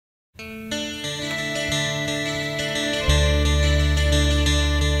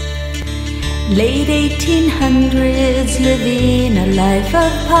Late 1800s, living a life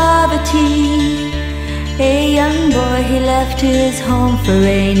of poverty. A young boy, he left his home for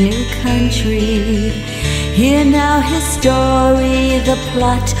a new country. Hear now his story, the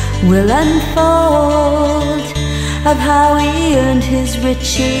plot will unfold, of how he earned his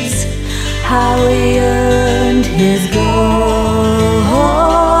riches, how he earned his gold,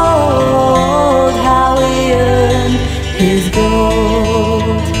 how he earned his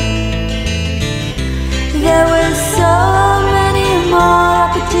gold. There were so many more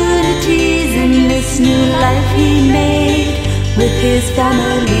opportunities in this new life he made with his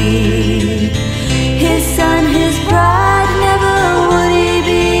family. His son, his bride, never would he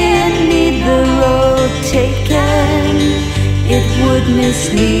be in need. The road taken, it would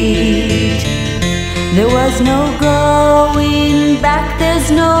mislead. There was no going back, there's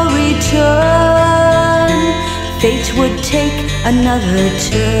no return. Fate would take another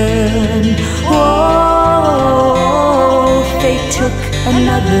turn. Oh, fate took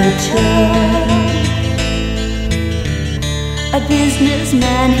another turn. A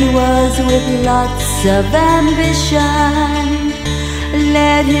businessman he was with lots of ambition,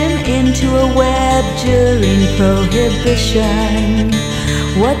 led him into a web during prohibition.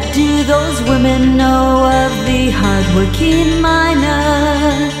 What do those women know of the hard-working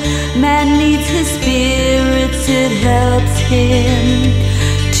miner? Man needs his spirits, it helps him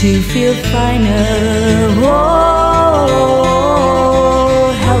to feel finer.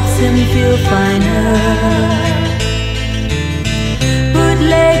 Oh, helps him feel finer.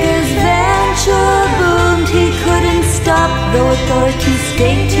 Bootlegger's venture boomed, he couldn't stop, though authorities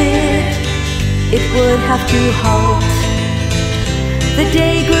stated it would have to halt. The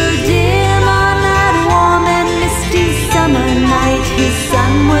day grew dim on that warm and misty summer night. His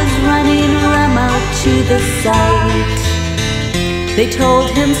son was running rum out to the sight. They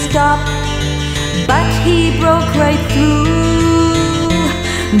told him stop, but he broke right through.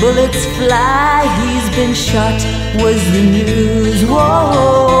 Bullets fly, he's been shot, was the news.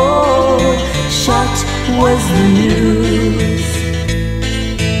 Whoa, shot was the news.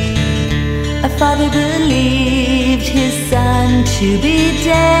 A father believed his son to be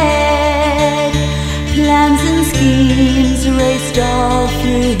dead. Plans and schemes raced all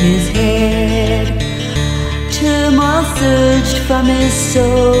through his head. Turmoil surged from his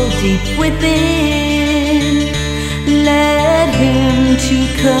soul deep within, led him to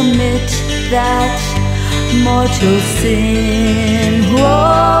commit that mortal sin.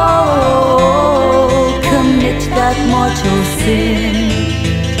 Whoa, commit that mortal sin.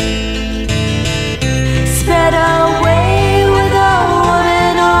 Sped away with a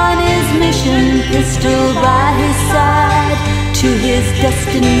woman on his mission, pistol by his side to his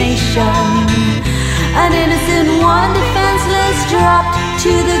destination. An innocent one, defenseless, dropped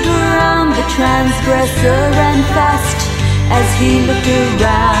to the ground. The transgressor ran fast as he looked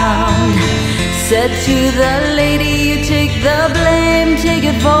around, said to the lady, you take the blame, take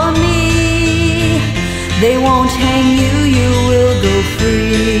it for me. They won't hang you, you will go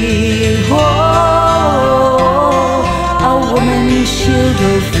free. Oh, a woman, she'll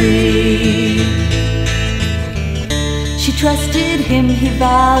go free. She trusted him, he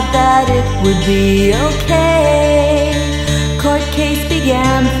vowed that it would be okay. Court case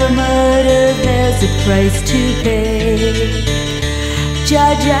began for murder, there's a price to pay.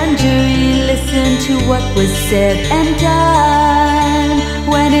 Judge and jury listened to what was said and done.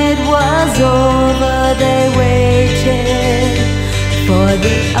 When it was over, they waited for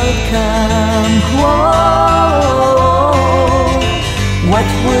the outcome. Whoa, what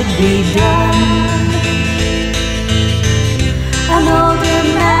would be done? An older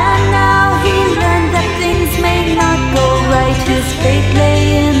man now, he learned that things may not go right. His fate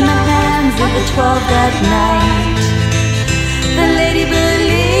lay in the hands of the 12 that night. The lady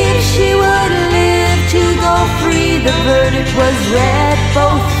believed she would live to go free. The verdict was read,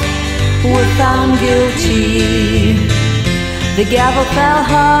 both were found guilty. The gavel fell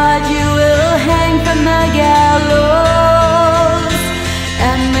hard, you will hang from the gallows,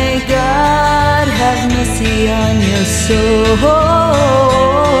 and may God have mercy on your soul,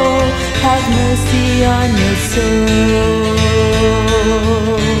 have mercy on your soul.